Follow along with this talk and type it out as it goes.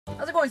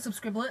How's it going,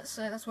 subscriblets?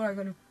 That's what I'm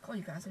going to call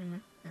you guys anyway.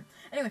 Yeah.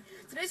 Anyway,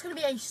 today's going to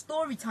be a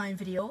story time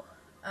video.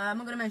 I'm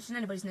not going to mention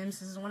anybody's names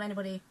because I don't want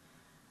anybody,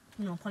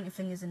 pointing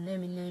fingers and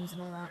naming names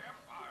and all that.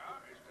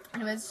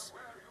 Anyways,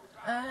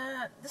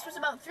 this was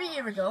about 3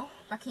 years ago,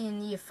 back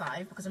in year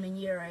 5, because I'm in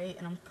year 8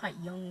 and I'm quite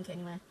young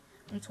anyway.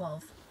 I'm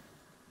 12.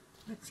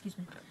 Excuse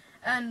me.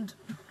 And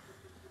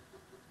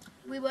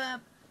we were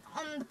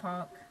on the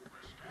park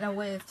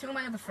with 2 of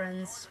my other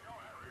friends.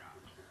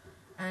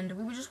 And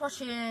we were just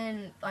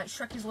watching, like,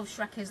 Shrekkies Love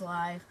Shrekkies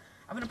live,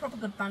 having a proper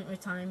good banter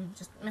time,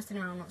 just messing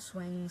around on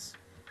swings,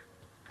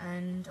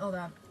 and all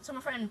that. So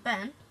my friend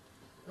Ben,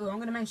 who I'm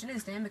going to mention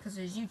his name because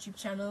of his YouTube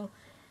channel,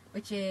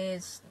 which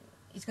is,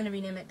 he's going to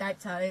rename it Dipe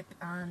Type,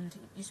 and it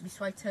used to be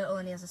Swag Turtle,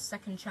 and he has a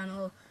second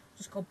channel,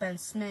 just called Ben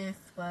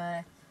Smith,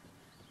 where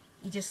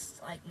he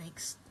just, like,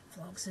 makes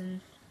vlogs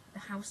in the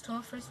house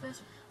tour for his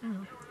first, I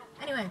don't know.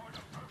 Anyway,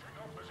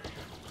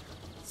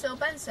 so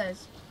Ben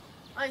says,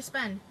 "Alright,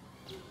 Ben.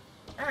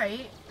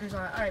 Alright," and he's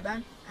like, "Alright,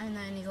 Ben," and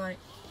then he's like,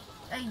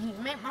 "Hey,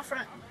 meet my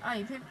friend,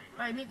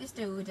 meet this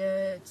dude,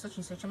 such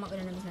and such." I'm not going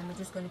to name his name, we're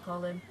just going to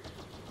call him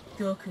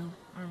Goku.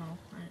 I don't know,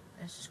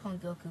 let's just call him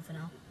Goku for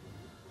now.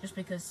 Just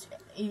because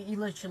he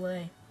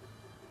literally,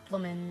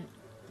 plumbing,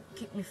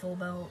 kicked me full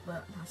belt,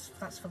 but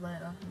that's for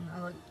later.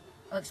 And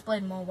I'll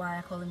explain more why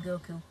I call him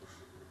Goku.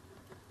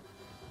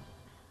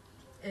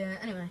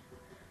 Anyway,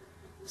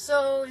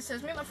 so he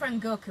says, "Meet my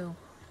friend Goku,"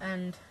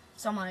 and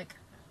so I'm like,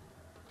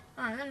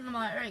 "Alright then," I'm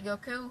like, "Alright,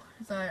 Goku."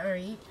 He's like,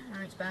 "Alright,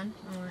 it's Ben."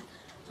 I'm like,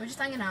 so we're just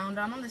hanging out,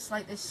 I'm on this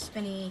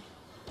spinny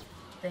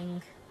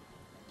thing,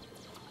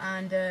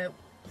 and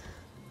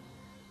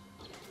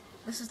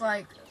this is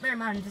like, bear in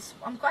mind,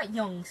 I'm quite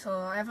young, so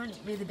I haven't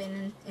really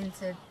been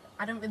into,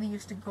 I don't really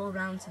used to go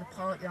around to the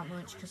park that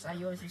much, because I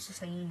always used to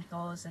stay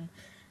indoors and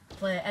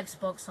play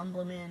Xbox on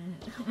blooming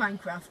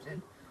Minecraft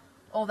and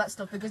all that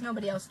stuff, because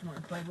nobody else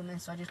wanted to play with me,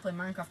 so I just play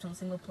Minecraft on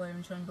single player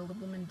and try and build a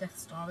blooming Death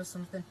Star or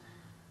something.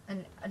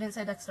 And I didn't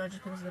say Death Star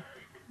just because of the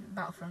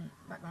Battlefront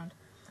background.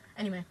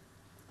 Anyway,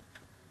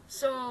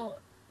 so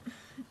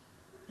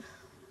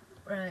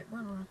right,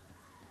 where were I?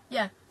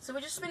 Yeah, so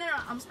we're just spinning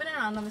around, I'm spinning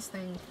around on this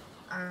thing,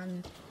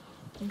 and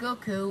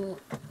Goku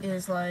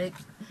is like,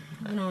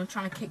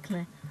 trying to kick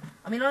me.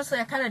 I mean, honestly,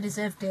 I kind of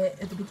deserved it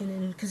at the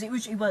beginning, because they were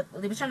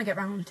trying to get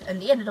round,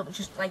 and he ended up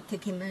just, like,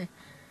 kicking me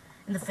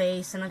in the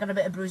face, and I got a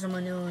bit of bruise on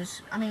my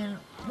nose. I mean,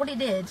 what he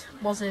did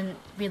wasn't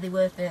really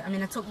worth it. I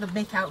mean, I took the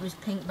mick out of his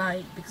pink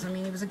bike, because, I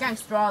mean, he was a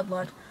gangster hard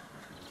lad.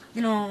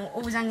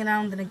 Always hanging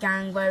around in a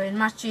gang, wearing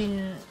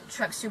matching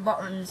tracksuit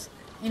bottoms,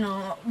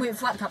 with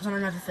flat caps on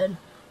and everything.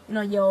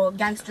 Your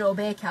gangster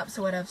obey caps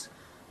or whatever.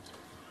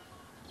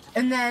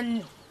 And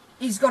then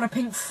he's got a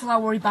pink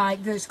flowery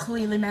bike that's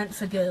clearly meant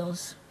for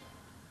girls.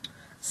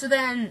 So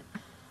then,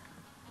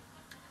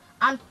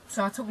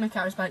 so I took mick out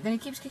of his bike, then he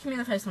keeps kicking me in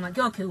the face, and I'm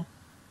like, "Goku,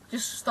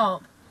 just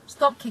stop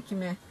kicking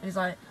me." And he's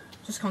like,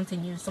 "Just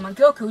continue." So I'm like,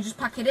 "Goku, just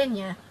pack it in,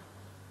 yeah."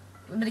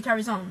 But he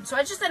carries on. So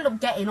I just end up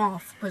getting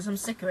off, because I'm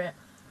sick of it.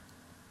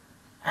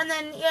 And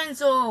then he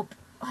ends up,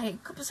 like, a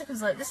couple of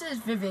seconds later, this is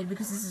vivid,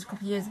 because this is a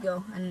couple of years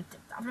ago, and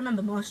I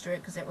remember most of it,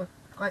 because it was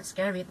quite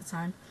scary at the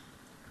time.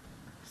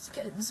 It's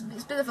a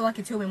bit of like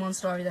a 2-in-1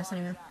 story, this,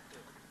 anyway.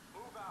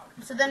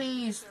 So then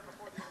he's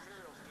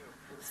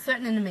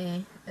threatening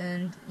me,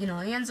 and,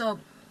 he ends up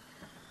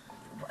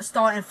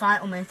starting a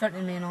fight on me,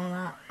 threatening me and all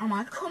that. I'm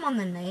like, "Come on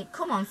then, mate,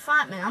 come on,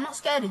 fight me, I'm not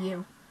scared of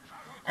you."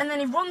 And then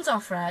he runs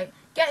off, right,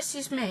 gets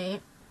his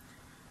mate,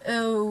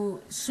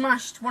 who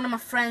smashed one of my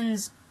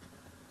friend's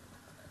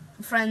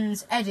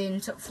head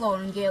into the floor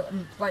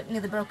and like,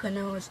 nearly broke her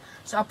nose.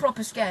 So I'm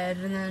proper scared,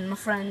 and then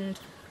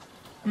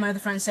my other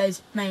friend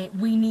says, "Mate,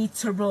 we need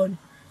to run."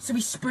 So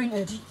we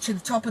sprinted to the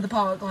top of the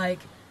park, like,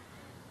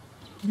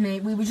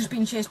 mate, we were just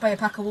being chased by a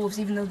pack of wolves,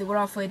 even though they were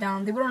halfway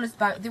down. They were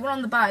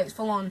on the bikes,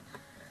 full on,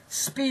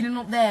 speeding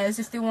up there as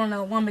if they were on a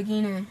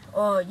Lamborghini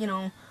or,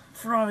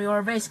 Ferrari or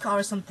a race car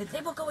or something.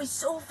 They were going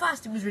so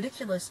fast, it was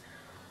ridiculous.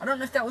 I don't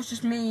know if that was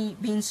just me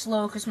being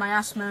slow because my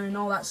asthma and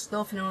all that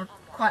stuff,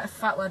 quite a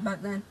fat lad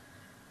back then.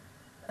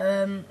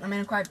 I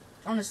mean,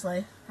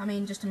 honestly,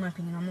 just in my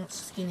opinion, I'm not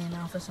skinny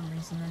now for some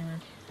reason anyway.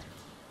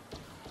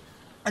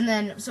 And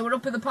then, so we're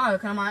up at the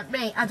park, and I'm like,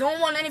 "Mate, I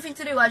don't want anything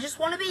to do, I just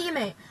want to be your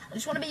mate, I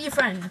just want to be your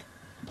friend."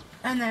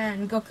 And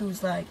then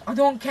Goku's like, I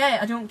don't care.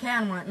 And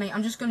I'm like, "Mate,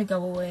 I'm just going to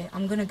go away.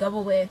 I'm going to go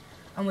away,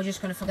 and we're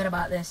just going to forget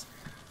about this."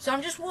 So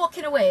I'm just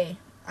walking away,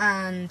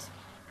 and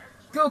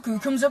Goku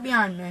comes up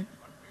behind me,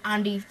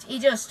 and he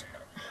just,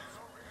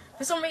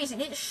 for some reason,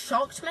 it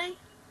shocked me,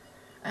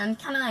 and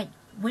kind of, like,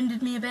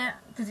 winded me a bit,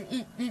 because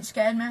it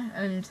scared me,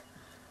 and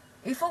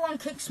he full on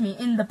kicks me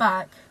in the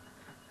back,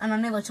 and I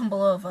nearly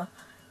tumble over.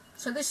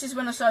 So this is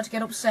when I started to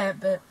get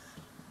upset, but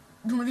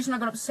the only reason I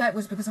got upset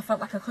was because I felt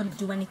like I couldn't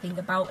do anything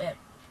about it.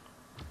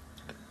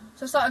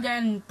 So I started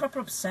getting proper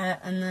upset,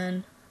 and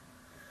then,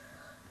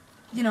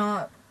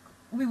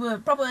 we were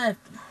going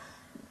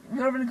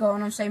to go,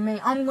 and I'm saying,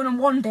 "Mate,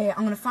 one day,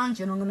 I'm going to find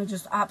you, and I'm going to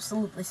just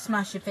absolutely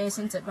smash your face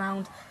into the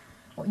ground.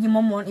 Your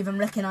mum won't even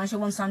recognise you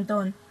once I'm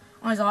done."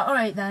 I was like,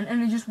 alright then,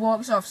 and he just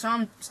walks off. So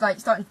I'm like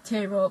starting to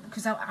tear up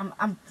because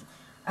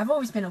I've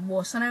always been a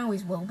wuss and I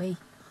always will be.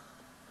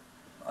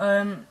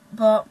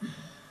 But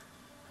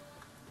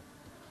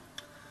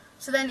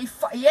so then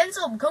he ends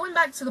up going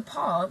back to the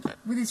park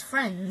with his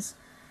friends.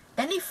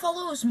 Then he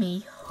follows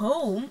me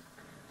home.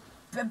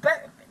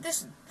 But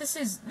this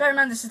is, bear in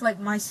mind, this is like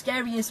my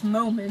scariest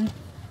moment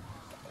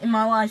in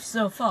my life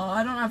so far.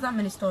 I don't have that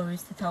many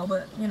stories to tell,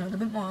 but you know, they're a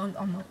bit more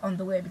on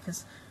the way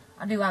because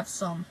I do have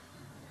some.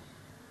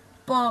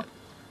 But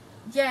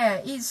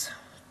yeah,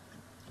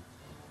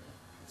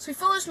 so he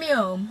follows me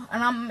home,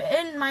 and I'm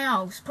in my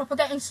house, proper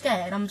getting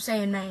scared. I'm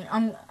saying, mate,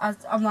 I'm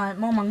like,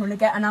 Mum, I'm gonna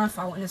get a knife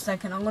out in a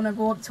second. I'm gonna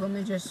go up to him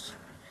and just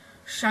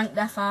shank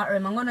death out of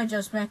him. I'm gonna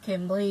just make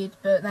him bleed.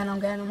 But then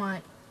I'm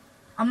like,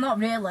 I'm not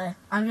really.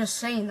 I'm just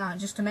saying that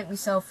just to make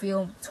myself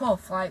feel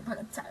tough. Like,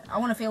 I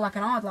want to feel like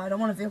an hard lad. I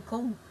want to feel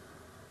cool.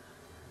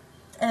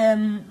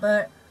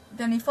 But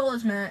then he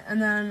follows me,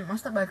 and then my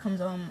stepdad comes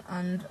home,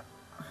 and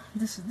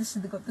this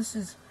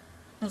is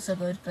not so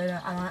good. But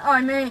I'm like,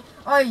 oi mate,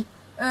 oi.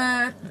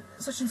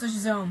 Such and such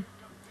is home.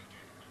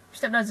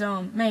 Stepdad's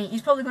home. Mate,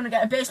 he's probably going to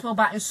get a baseball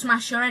bat and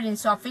smash your head in,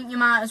 so I think you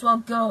might as well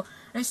go.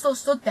 And he still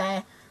stood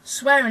there,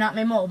 swearing at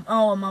my mum.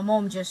 Oh, my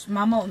mum's just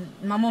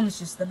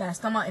the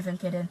best. I'm not even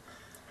kidding.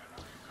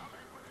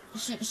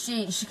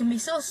 She can be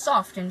so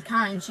soft and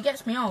kind. She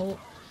gets me out.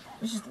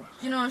 She's,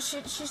 you know,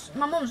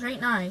 my mum's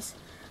right nice.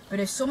 But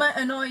if something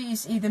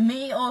annoys either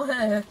me or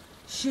her,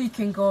 she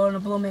can go on a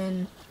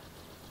blooming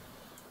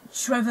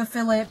Trevor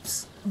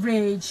Phillips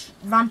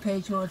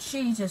rampage mode.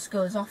 She just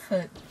goes off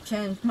her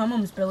chain. My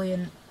mum's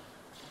brilliant.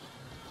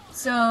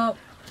 So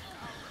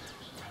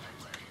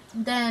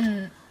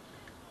then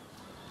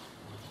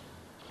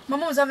my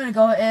mum's having a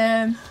go at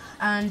him,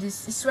 and he's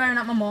swearing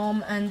at my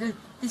mum, and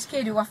this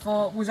kid who I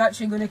thought was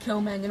actually going to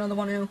kill me, you know, the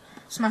one who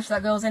smashed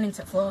that girl's head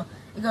into the floor,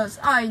 he goes,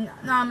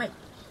 nah mate,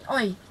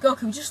 oi,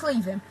 Goku, just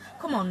leave him.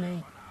 Come on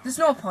mate, there's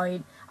no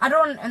point.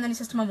 And then he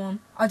says to my mum,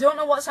 I don't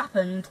know what's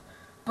happened,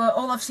 but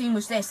all I've seen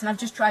was this, and I've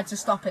just tried to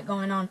stop it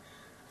going on.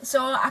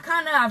 So I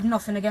kind of have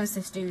nothing against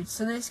this dude.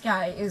 So this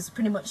guy is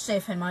pretty much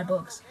safe in my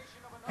books.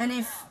 And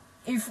if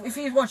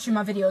he's watching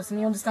my videos and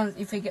he understands,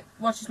 if he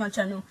watches my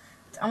channel,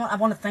 I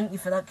want to thank you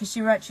for that, because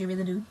you're actually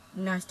really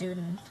nice dude.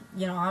 And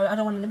you know, I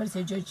don't want anybody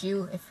to judge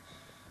you if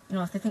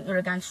they think you're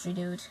a gangster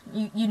dude.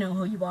 You know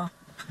who you are.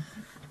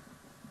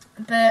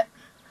 But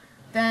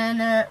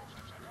then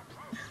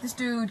this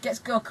dude gets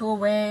Goku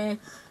away.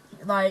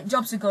 Like,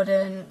 jobs are good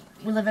and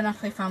we live in a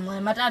happy family.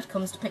 My dad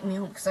comes to pick me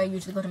up because I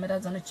usually go to my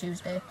dad's on a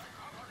Tuesday.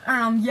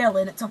 And I'm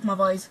yelling at the top of my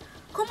voice,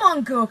 come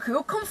on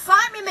Goku, come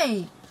fight me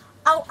mate.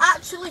 I'll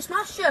actually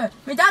smash you.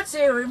 My dad's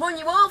here, he'll run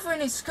you over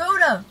in his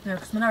scooter. No,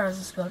 because my dad has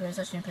a scooter, it's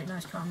actually a pretty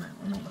nice car, mate.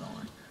 I'm not gonna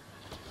lie.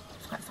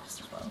 It's quite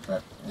fast as well.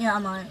 But yeah,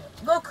 I'm like,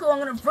 Goku, I'm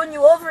gonna run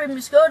you over in my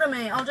scooter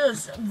mate. I'll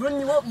just run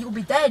you up, you'll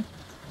be dead.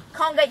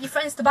 Can't get your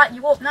friends to back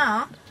you up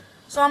now.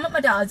 So I'm at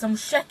my dad's, I'm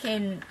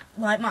shaking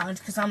like mad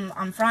because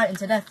I'm frightened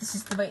to death. This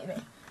is the way to be.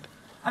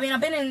 I mean,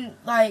 I've been in,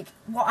 like,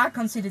 what I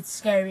considered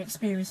scary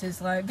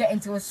experiences, like getting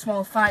into a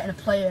small fight in a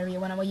play area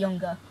when I was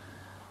younger.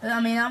 But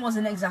I mean, that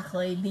wasn't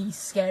exactly the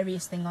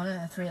scariest thing on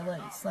earth, really.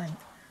 It's like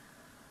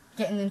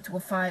getting into a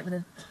fight with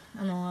a, I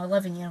don't know,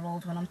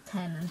 11-year-old when I'm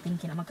 10 and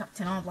thinking I'm a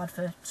Captain Hard lad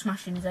for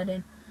smashing his head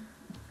in.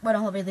 When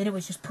all I really did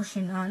was just push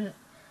him down,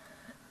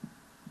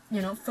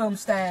 you know, foam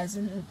stairs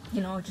and,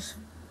 you know, just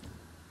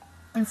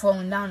him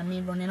falling down and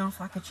me running off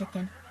like a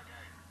chicken.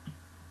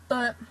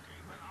 But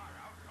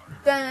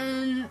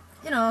then,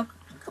 you know,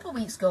 a couple of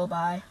weeks go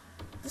by.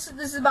 This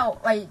is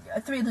about like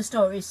 3 of the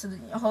stories, so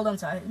hold on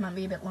to it. It might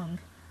be a bit long,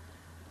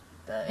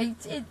 but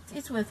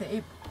it's worth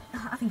it.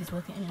 I think it's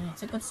worth it anyway.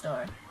 It's a good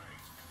story.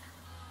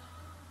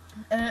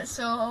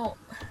 So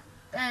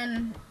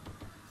then,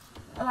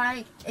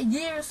 like a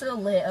year or so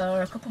later,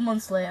 or a couple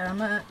months later,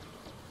 I'm at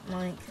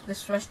like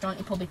this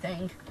restaurant-y pubby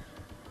thing.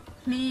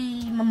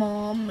 Me, my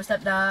mum, my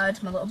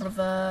stepdad, my little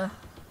brother,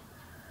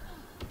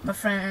 my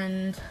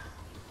friend,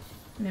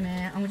 my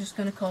mate. I'm just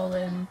gonna call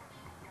him.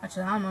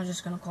 Actually, I'm not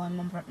just gonna call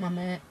him my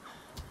mate.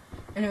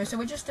 Anyway, so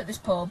we're just at this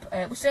pub.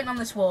 We're sitting on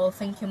this wall,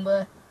 thinking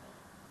we're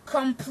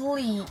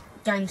complete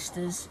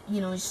gangsters.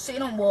 You know, just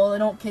sitting on the wall,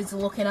 and all kids are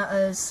looking at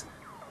us,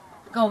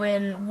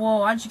 going,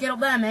 "Whoa, how'd you get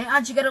up there, mate?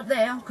 How'd you get up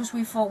there?" Because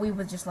we thought we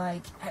were just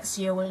like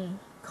Ezio and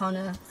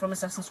Connor from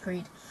Assassin's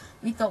Creed.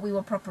 We thought we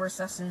were proper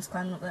assassins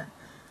climbing up there.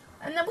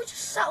 And then we just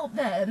sat up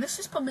there, and this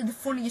is probably the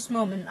funniest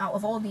moment out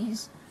of all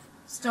these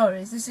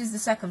stories. This is the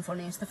second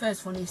funniest. The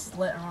first funniest is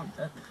later on,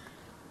 but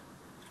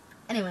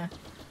anyway.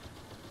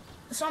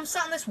 So I'm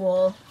sat on this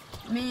wall,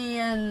 me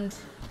and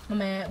my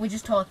mate, we're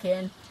just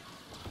talking,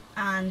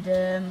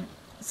 and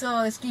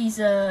so this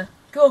geezer,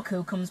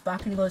 Goku, comes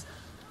back and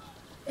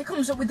he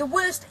comes up with the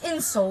worst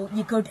insult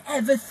you could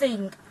ever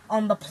think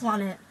on the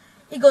planet.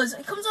 He comes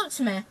up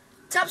to me,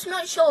 taps me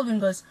on the shoulder and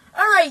goes,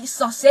 "Alright,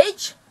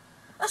 sausage."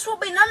 That's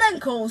what my nan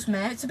calls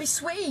me, to be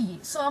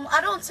sweet. So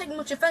I don't take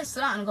much offence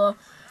to that and go,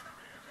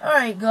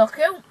 "Alright,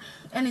 Goku."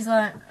 And he's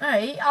like,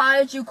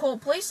 "Alright, did you call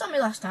police on me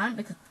last time?"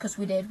 Because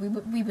we did.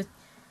 We were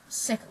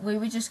sick. We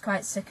were just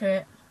quite sick of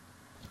it.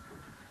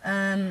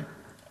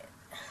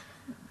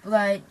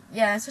 Like,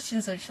 yeah, such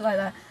and such, like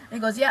that. And he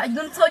goes, yeah, are you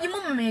going to tell your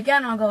mum and me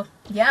again? And I go,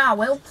 yeah, I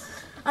will.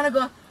 And I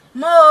go,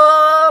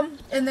 Mum!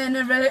 And then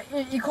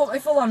he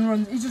full on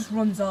runs, he just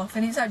runs off,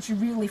 and it's actually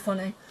really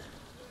funny.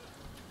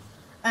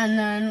 And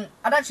then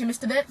I'd actually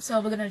missed a bit, so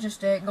we're going to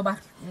just go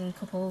back in a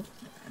couple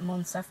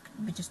months after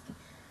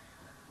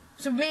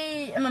So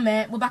me and my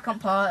mate, we're back on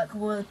park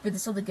with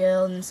this other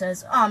girl, and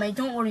says, oh mate,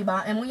 don't worry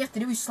about him, all you have to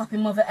do is slap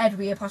him over the head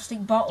with a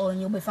plastic bottle and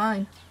you'll be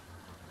fine.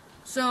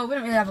 So we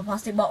don't really have a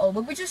plastic bottle,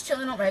 but we're just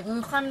chilling up, right? We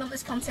were climbing up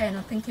this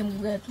container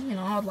thinking we were, you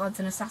know, hard lads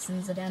and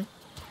assassins again.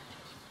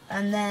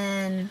 And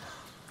then,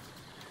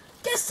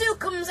 guess who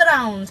comes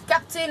around?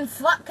 Captain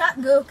Flatcat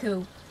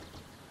Goku.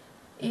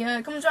 He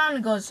comes around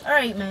and goes,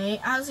 alright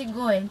mate, how's it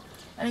going?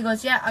 And he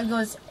goes, yeah,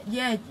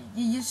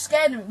 you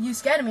scared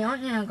of me,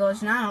 aren't you? And I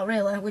goes, nah, not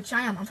really, which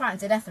I am. I'm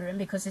frightened to death of him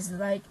because he's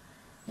like,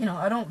 you know,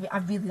 I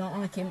really don't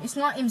like him. It's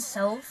not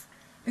himself,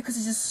 because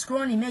he's a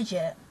scrawny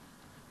midget,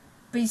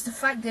 but it's the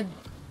fact that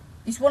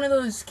he's one of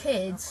those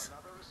kids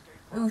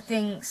who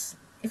thinks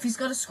if he's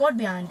got a squad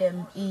behind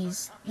him,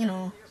 he's, you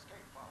know,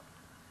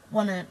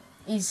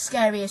 he's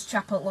scariest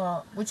chap at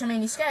lot. Which, I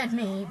mean, he scared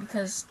me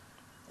because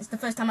it's the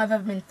first time I've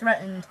ever been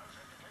threatened.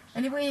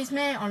 And he with his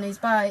mate on his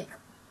bike,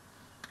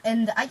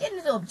 and I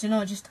ended up, you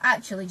know,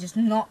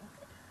 not.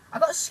 I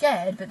got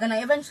scared, but then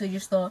I eventually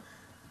just thought,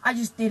 I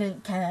just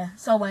didn't care.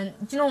 So I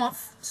went, do you know what?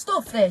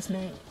 Stuff this,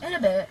 mate. In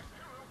a bit.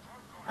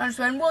 I just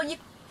went, well,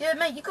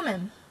 mate, you come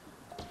in.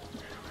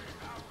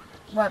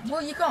 Like,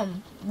 will you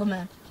come with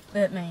me?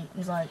 Mate.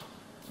 He's like,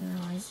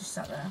 no, he's just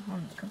sat there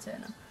on the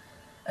container.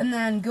 And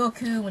then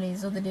Goku and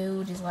his other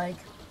dude is like,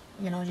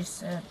 you know,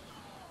 just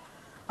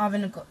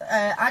having a go.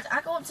 I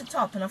go up to the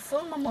top and I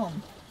phone my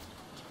mum.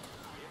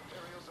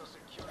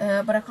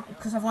 But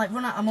because I've like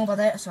run out of mobile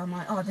data, so I'm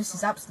like, oh, this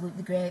is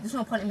absolutely great. There's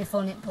no point in me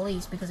phoning the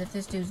police, because if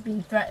this dude's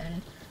being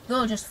threatened,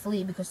 they'll just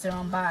flee because they're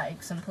on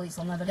bikes and the police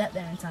will never get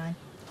there in time.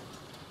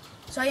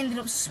 So I ended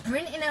up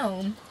sprinting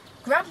home,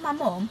 grabbed my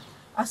mum.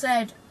 I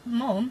said,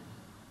 Mum,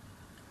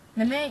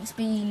 my mate's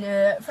been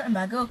threatened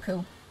by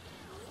Goku.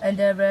 And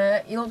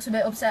he looks a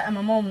bit upset, and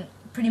my mum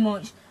pretty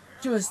much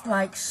just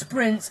like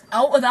sprints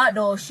out of that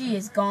door. She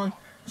is gone.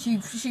 She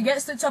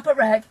gets to the top of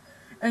wreck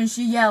and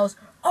she yells,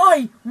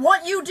 "Oi,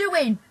 what you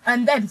doing?"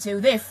 And them two,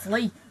 they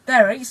flee.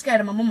 They're right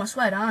scared of my mum, I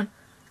swear down.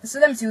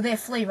 So them two, they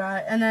flee,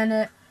 right? And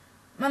then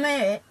my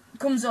mate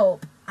comes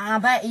up, and I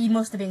bet he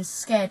must have been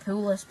scared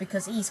pooless,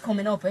 because he's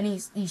coming up and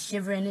he's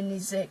shivering and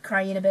he's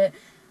crying a bit.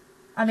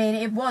 I mean,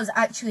 it was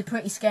actually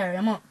pretty scary.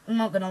 I'm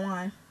not gonna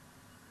lie.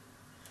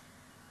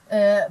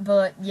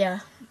 But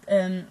yeah,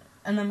 and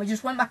then we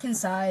just went back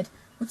inside.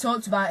 We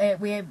talked about it.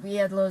 We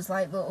had loads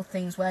like little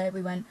things where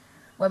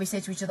we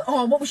said to each other,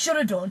 "Oh, what we should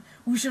have done?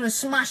 We should have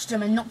smashed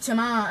him and knocked him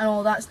out and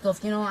all that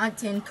stuff." You know,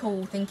 acting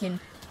cool, thinking,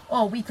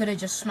 "Oh, we could have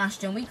just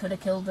smashed him. We could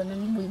have killed him,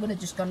 and we would have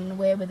just gotten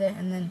away with it."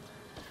 And then,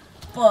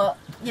 but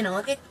you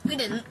know, we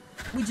didn't.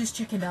 We just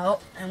chickened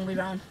out and we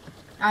ran.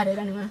 I did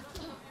anyway.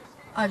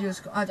 I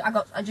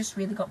just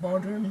really got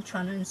bored of him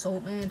trying to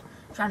insult me and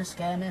trying to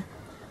scare me.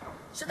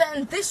 So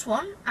then this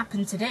one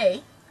happened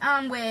today.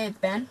 I'm with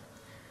Ben,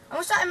 and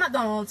we're sat in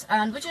McDonald's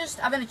and we're just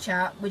having a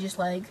chat. We're just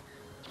like,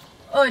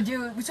 "Oh,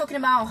 dude, we're talking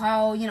about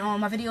how, you know,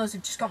 my videos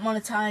have just got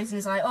monetized," and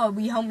he's like, "Oh,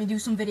 will you help me do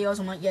some videos?"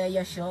 I'm like,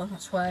 yeah, sure.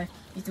 That's why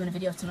he's doing a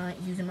video tonight.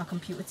 He's using my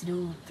computer to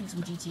do, I think,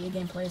 some GTA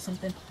gameplay or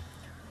something.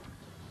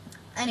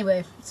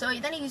 Anyway, so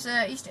then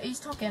he's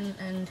talking,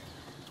 and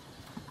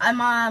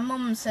my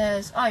mum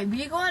says, "Oh, will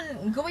you go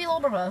with your little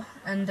brother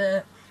and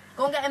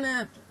go and get him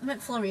a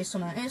McFlurry or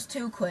something? Here's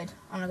 £2."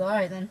 And I go,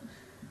 alright then.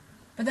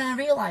 But then I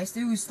realised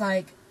who's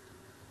like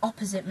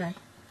opposite me,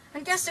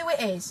 and guess who it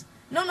is?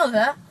 None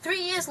other.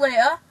 3 years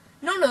later,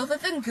 none other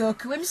than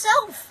Goku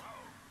himself.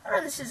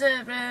 Alright, this is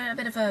a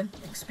bit of a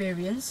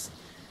experience,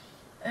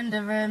 and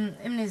him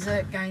and his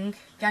gang,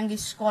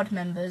 his squad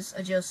members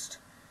are just,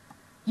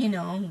 you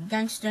know,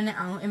 gangstering it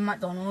out in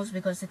McDonald's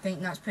because they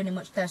think that's pretty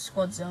much their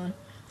squad zone.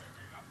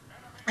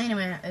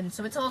 Anyway, and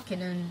so we're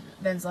talking, and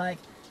Ben's like,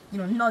 you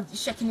know,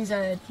 shaking his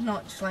head,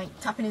 not just like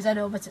tapping his head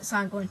over to the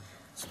side, going,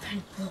 "So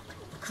Ben, look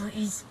what it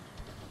is,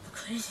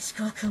 it's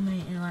Goku,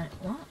 mate." And you're like,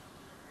 what?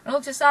 I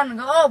looked at the side and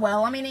go, "Oh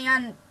well, I mean, he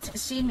hadn't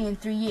seen me in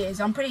 3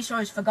 years. I'm pretty sure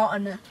he's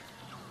forgotten it."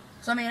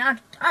 So I mean,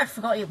 I'd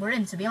forgot it were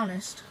him, to be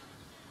honest.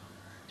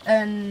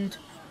 And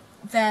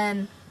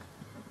then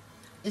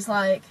it's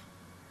like,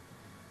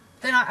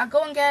 then I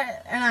go and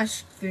get an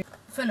ice cream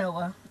for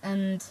Noah,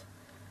 and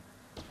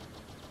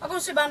I go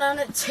and sit down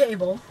at the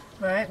table,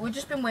 right? We've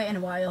just been waiting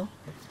a while.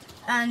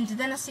 And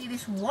then I see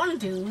this one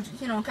dude,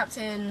 you know,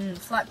 Captain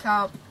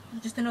Flatcat,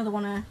 just another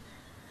one of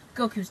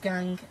Goku's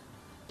gang.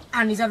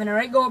 And he's having a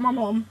right go at my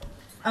mum.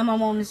 And my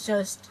mum's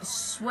just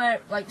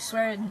swearing.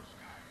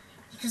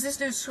 Because this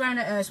dude's swearing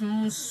at us, my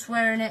mum's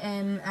swearing at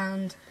him.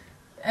 And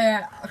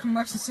I come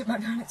back and sit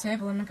back down at the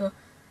table, and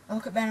I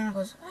look at Ben and I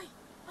goes, "Hey,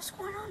 what's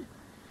going on?"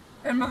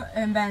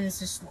 And Ben's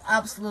just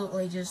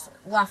absolutely just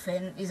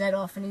laughing his head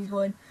off, and he's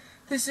going,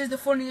 "This is the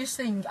funniest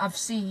thing I've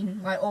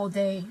seen, like, all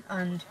day."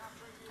 And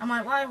I'm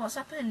like, why? What's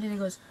happened? And he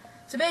goes,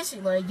 so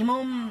basically, your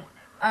mum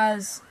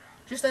has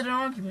just had an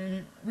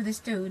argument with this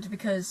dude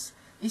because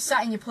he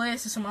sat in your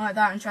place or something like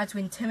that and tried to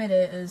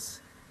intimidate us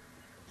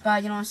by,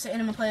 you know, sitting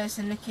in my place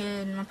and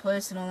nicking my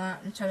place and all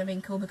that and trying to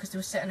be cool because they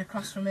were sitting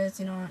across from us,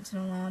 you know, acting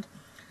all loud.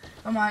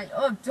 I'm like,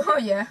 oh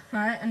yeah,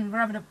 right, and we're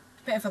having a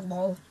bit of a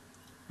lol.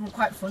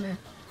 Quite funny.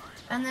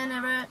 And then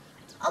I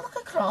look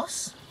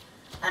across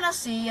and I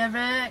see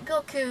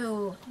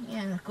Goku.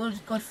 Yeah,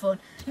 good fun.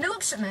 And he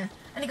looks at me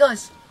and he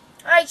goes,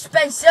 alright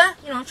Spencer,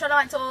 you know, trying to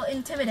act all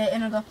intimidating,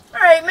 and I go,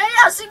 alright mate,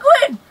 how's it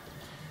going?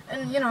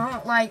 And you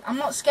know, like, I'm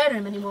not scared of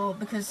him anymore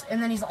because,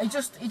 and then he's like,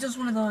 he does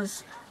one of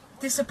those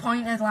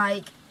disappointed,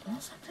 like,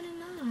 what's happening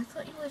now? I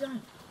thought you were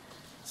like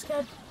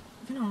scared,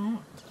 you know,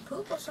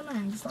 poop or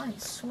something. He's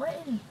like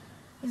sweating.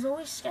 He's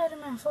always scared of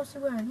me. I thought he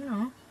were, you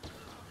know.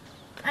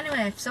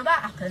 Anyway, so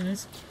that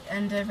happens,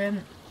 and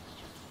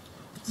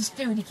this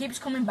dude, he keeps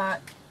coming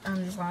back,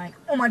 and he's like,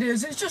 oh my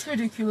days, it's just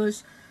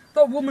ridiculous.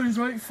 That woman's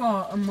right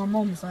far. And my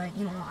mum's like,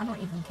 you know, I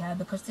don't even care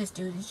because this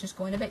dude is just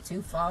going a bit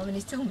too far, and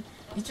he's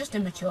just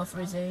immature for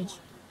his age.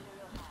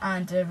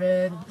 And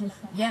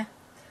yeah,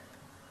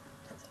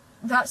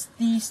 that's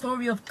the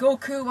story of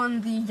Goku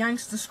and the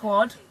Youngster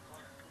Squad.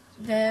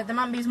 There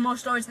might be more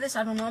stories to this,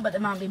 I don't know, but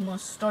there might be more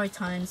story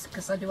times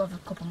because I do have a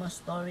couple more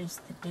stories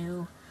to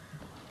do.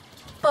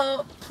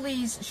 But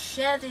please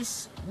share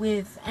this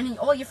with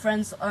all your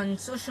friends on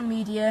social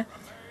media.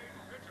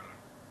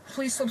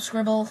 Please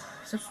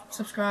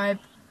subscribe,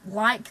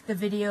 like the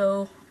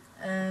video,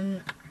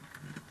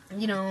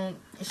 you know,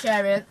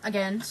 share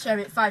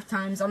it 5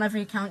 times on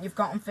every account you've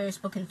got on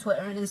Facebook and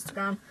Twitter and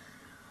Instagram.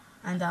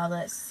 And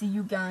I'll see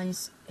you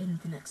guys in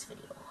the next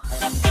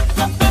video.